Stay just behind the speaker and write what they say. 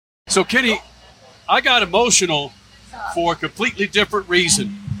So, Kenny, I got emotional for a completely different reason.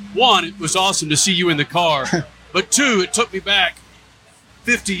 One, it was awesome to see you in the car. But two, it took me back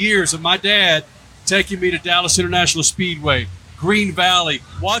 50 years of my dad taking me to Dallas International Speedway, Green Valley,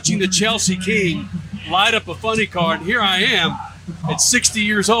 watching the Chelsea King light up a funny car. And here I am at 60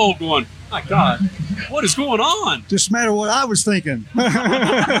 years old going, my God, what is going on? Just a matter of what I was thinking. It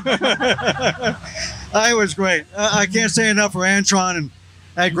was great. I can't say enough for Antron and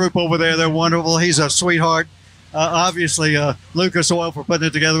that group over there. They're wonderful. He's a sweetheart. Obviously, Lucas Oil for putting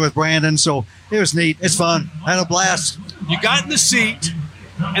it together with Brandon. So it was neat. It's fun. Had a blast. You got in the seat,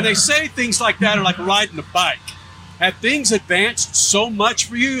 and they say things like that are like riding a bike. Have things advanced so much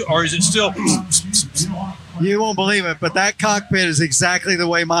for you, or is it still... You won't believe it, but that cockpit is exactly the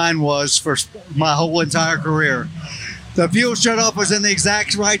way mine was for my whole entire career. The fuel shutoff was in the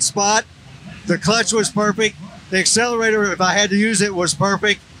exact right spot. The clutch was perfect. The accelerator, if I had to use it, was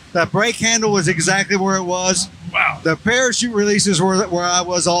perfect. The brake handle was exactly where it was. Wow. The parachute releases were where I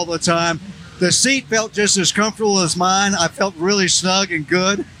was all the time. The seat felt just as comfortable as mine. I felt really snug and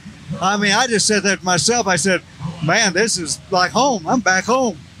good. I mean, I just said that to myself. I said, man, this is like home. I'm back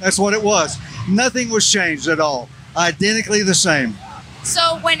home. That's what it was. Nothing was changed at all. Identically the same.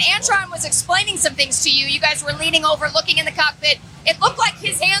 So when Antron was explaining some things to you, you guys were leaning over, looking in the cockpit. It looked like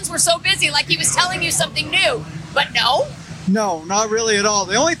his hands were so busy, like he was telling you something new. But no? No, not really at all.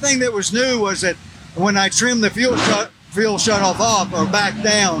 The only thing that was new was that when I trimmed the fuel shutoff off or back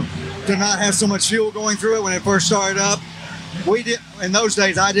down to not have so much fuel going through it when it first started up, we did. In those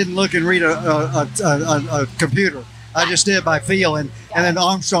days, I didn't look and read a computer. I just did by feel, and then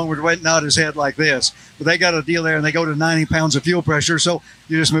Armstrong would nod his head like this. But they got a deal there, and they go to 90 pounds of fuel pressure, so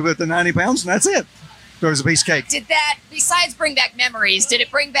you just move it to 90 pounds, and that's it. There was a piece of cake. Did that, besides bring back memories, did it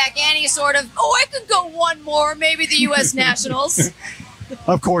bring back any sort of, I could go one more, maybe the U.S. Nationals?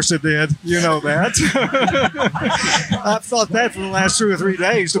 Of course it did. You know that. I've thought that for the last 2 or 3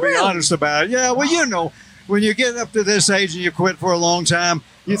 days, to be honest about it. Yeah, well, you know, when you get up to this age and you quit for a long time,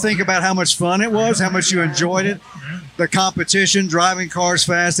 you think about how much fun it was, how much you enjoyed it, the competition, driving cars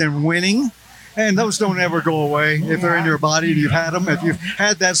fast and winning. And those don't ever go away if they're in your body and you've had them, if you've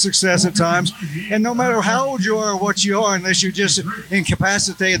had that success at times. And no matter how old you are or what you are, unless you're just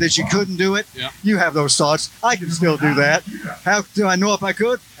incapacitated that you couldn't do it, you have those thoughts. I can still do that. How do I know if I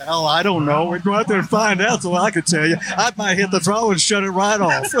could? Hell, I don't know. We'd go out there and find out, so I could tell you. I might hit the throttle and shut it right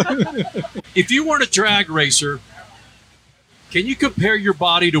off. If you weren't a drag racer, can you compare your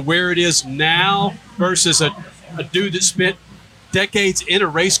body to where it is now versus a dude that spent decades in a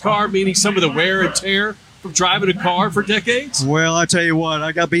race car, meaning some of the wear and tear from driving a car for decades? Well, I tell you what,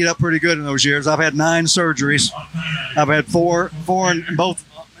 I got beat up pretty good in those years. I've had 9 surgeries. I've had four in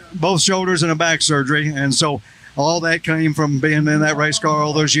both shoulders and a back surgery, and so all that came from being in that race car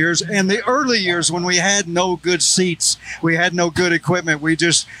all those years. And the early years when we had no good seats, we had no good equipment, we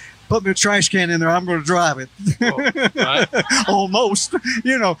just put me a trash can in there, I'm going to drive it. Right. Almost.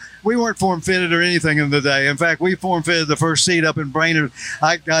 You know, we weren't form-fitted or anything in the day. In fact, we form-fitted the first seat up in Brainerd.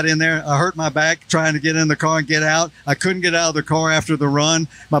 I got in there. I hurt my back trying to get in the car and get out. I couldn't get out of the car after the run.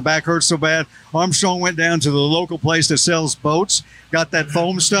 My back hurt so bad. Armstrong went down to the local place that sells boats, got that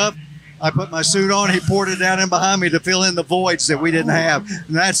foam stuff. I put my suit on. He poured it down in behind me to fill in the voids that we didn't have.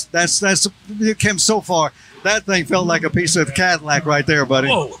 And that's it came so far. That thing felt like a piece of Cadillac right there, buddy.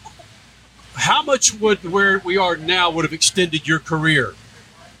 Whoa. How much would where we are now would have extended your career?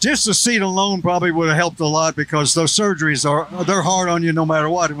 Just the seat alone probably would have helped a lot because those surgeries they're hard on you no matter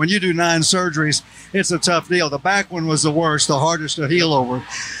what. And when you do 9 surgeries, it's a tough deal. The back one was the worst, the hardest to heal over.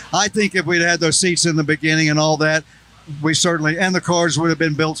 I think if we'd had those seats in the beginning and all that, we certainly, and the cars would have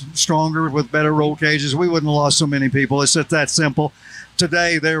been built stronger with better roll cages. We wouldn't have lost so many people. It's just that simple.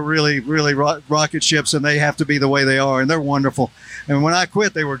 Today, they're really, really rocket ships, and they have to be the way they are, and they're wonderful. And when I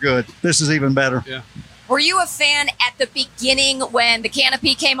quit, they were good. This is even better. Yeah. Were you a fan at the beginning when the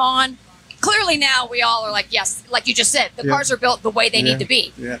canopy came on? Clearly now we all are like, yes, like you just said, the cars are built the way they need to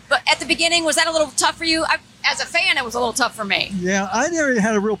be. Yeah. But at the beginning, was that a little tough for you? As a fan, it was a little tough for me. Yeah, I never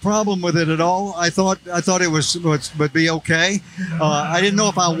had a real problem with it at all. I thought it would be okay. I didn't know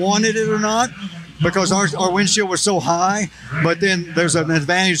if I wanted it or not because our windshield was so high. But then there's an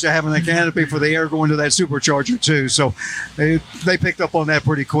advantage to having the canopy for the air going to that supercharger too. So they picked up on that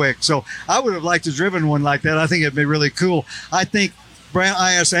pretty quick. So I would have liked to driven one like that. I think it'd be really cool. I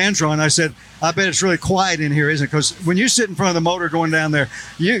asked Antron, I said, I bet it's really quiet in here, isn't it? Because when you sit in front of the motor going down there,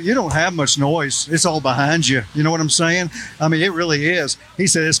 you don't have much noise. It's all behind you. You know what I'm saying? I mean, it really is. He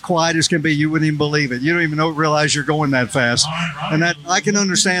said, as quiet as can be. You wouldn't even believe it. You don't even realize you're going that fast. And that I can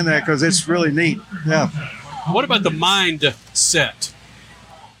understand that because it's really neat. Yeah. What about the mindset?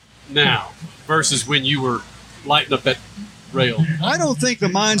 now versus when you were lighting up that rail? I don't think the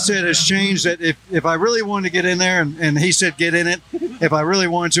mindset has changed. That if I really wanted to get in there and he said get in it, if I really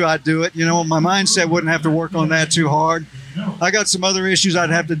wanted to, I'd do it. You know, my mindset wouldn't have to work on that too hard. I got some other issues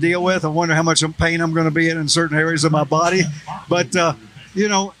I'd have to deal with. I wonder how much pain I'm going to be in certain areas of my body. But, you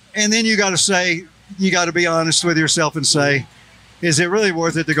know, and then you got to be honest with yourself and say, is it really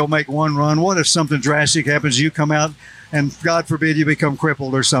worth it to go make one run? What if something drastic happens? You come out and God forbid you become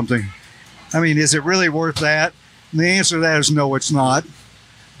crippled or something. I mean, is it really worth that? And the answer to that is no, it's not.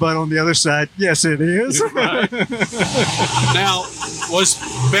 But on the other side, yes, it is. Right. Now, was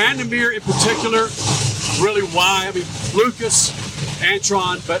Vandermeer in particular really why? I mean, Lucas,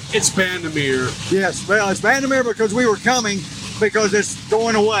 Antron, but it's Vandermeer. Yes, well, it's Vandermeer because we were coming, because it's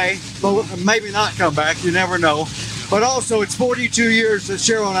going away, but maybe not come back. You never know. But also, it's 42 years that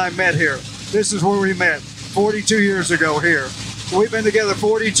Cheryl and I met here. This is where we met 42 years ago here. So we've been together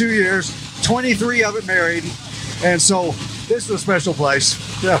 42 years, 23 of it married. And so this is a special place.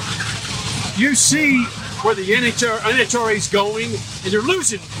 Yeah. You see where the NHRA is going, and you're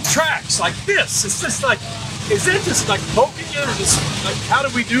losing tracks like this. It's just like, is it just like poking you, or just like, how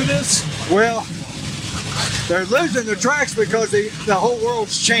do we do this? Well, they're losing the tracks because the whole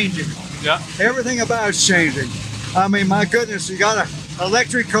world's changing. Yeah. Everything about it's changing. I mean, my goodness, you got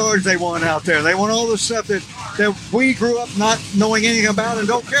electric cars they want out there. They want all the stuff that we grew up not knowing anything about and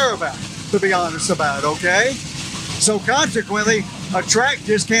don't care about, to be honest about, okay? So consequently, a track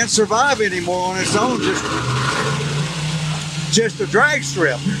just can't survive anymore on its own, just a drag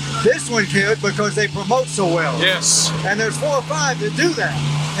strip. This one could because they promote so well. Yes. And there's 4 or 5 that do that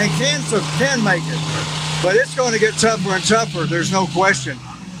and can make it. But it's going to get tougher and tougher, there's no question.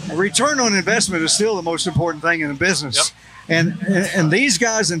 A return on investment is still the most important thing in a business. Yep. And these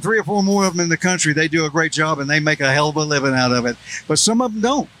guys, and 3 or 4 more of them in the country, they do a great job and they make a hell of a living out of it. But some of them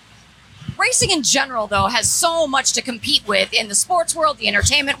don't. Racing in general, though, has so much to compete with in the sports world, the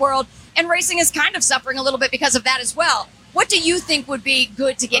entertainment world, and racing is kind of suffering a little bit because of that as well. What do you think would be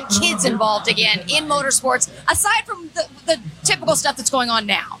good to get kids involved again in motorsports, aside from the typical stuff that's going on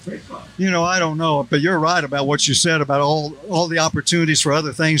now? You know, I don't know, but you're right about what you said about all the opportunities for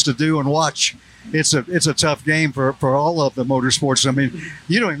other things to do and watch. It's a tough game for all of the motorsports. I mean,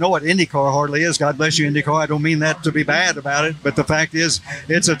 you don't even know what IndyCar hardly is. God bless you, IndyCar. I don't mean that to be bad about it, but the fact is,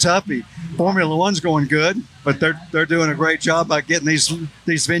 it's a toughie. Formula One's going good, but they're doing a great job by getting these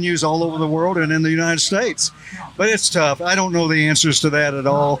venues all over the world and in the United States. But it's tough. I don't know the answers to that at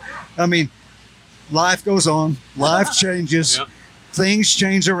all. I mean, life goes on. Life changes. Yep. Things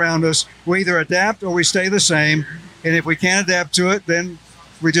change around us. We either adapt or we stay the same. And if we can't adapt to it, then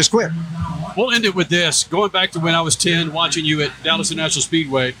we just quit. We'll end it with this. Going back to when I was 10, watching you at Dallas International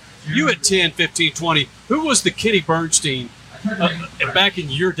Speedway, you at 10, 15, 20, who was the Kenny Bernstein back in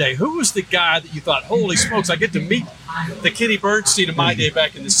your day? Who was the guy that you thought, holy smokes, I get to meet the Kenny Bernstein of my day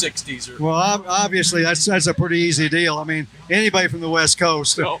back in the 60s? Well, obviously, that's a pretty easy deal. I mean, anybody from the West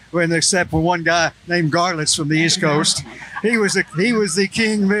Coast, except for one guy named Garlitz from the East Coast. He was the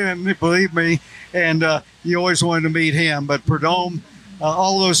king then, believe me, and you always wanted to meet him. But Perdome,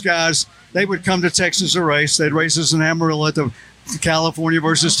 all those guys, they would come to Texas to race. They'd race us in Amarillo at the California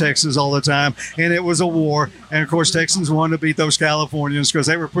versus Texas all the time, and it was a war. And of course, Texans wanted to beat those Californians because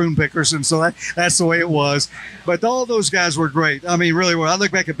they were prune pickers, and so that's the way it was. But all those guys were great. I mean, really were. I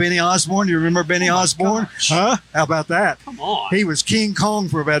look back at Benny Osborne. Do you remember Benny Osborne? Huh? How about that? Come on. He was King Kong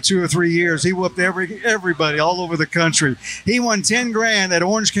for about 2 or 3 years. He whooped everybody all over the country. He won $10,000 at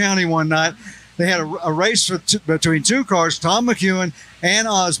Orange County one night. They had a race between 2 cars, Tom McEwen and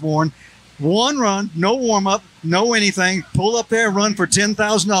Osborne. 1 run, no warm-up, no anything, pull up there and run for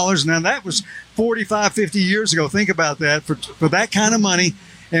 $10,000. Now, that was 45, 50 years ago. Think about that, for that kind of money,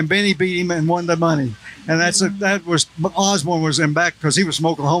 and Benny beat him and won the money. And Osborne was in back because he was from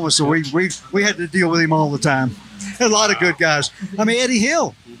Oklahoma, so we had to deal with him all the time. A lot of good guys. I mean, Eddie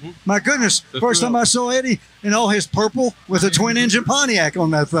Hill. My goodness, first time I saw Eddie, his purple with a twin-engine Pontiac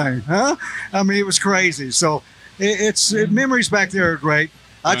on that thing. Huh? I mean, it was crazy. So memories back there are great.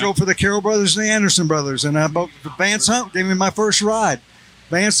 I drove for the Carroll brothers and the Anderson brothers, and Vance Hunt gave me my first ride.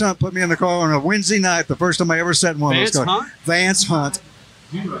 Vance Hunt put me in the car on a Wednesday night, the first time I ever sat in one of those cars. Vance Hunt?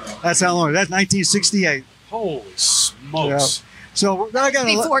 That's how long. That's 1968. Holy smokes. Yeah. So I got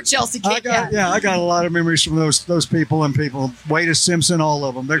before Chelsea kicked. I got a lot of memories from those people and people. Wade Simpson, all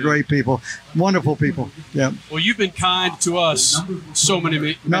of them. They're great people, wonderful people. Yeah. Well, you've been kind to us so many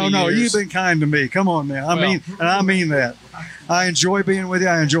years. No, you've been kind to me. Come on now. I mean that. I enjoy being with you.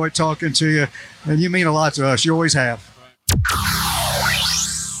 I enjoy talking to you, and you mean a lot to us. You always have.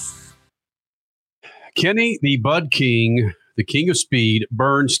 Kenny, the Bud King, the King of Speed,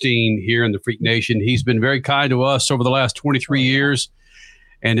 Bernstein, here in the Freak Nation. He's been very kind to us over the last 23 years.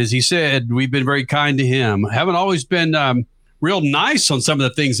 And as he said, we've been very kind to him. Haven't always been real nice on some of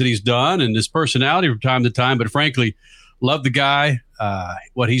the things that he's done and his personality from time to time, but frankly, love the guy,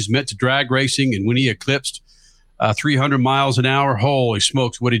 what he's meant to drag racing. And when he eclipsed 300 miles an hour, holy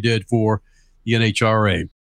smokes, what he did for the NHRA.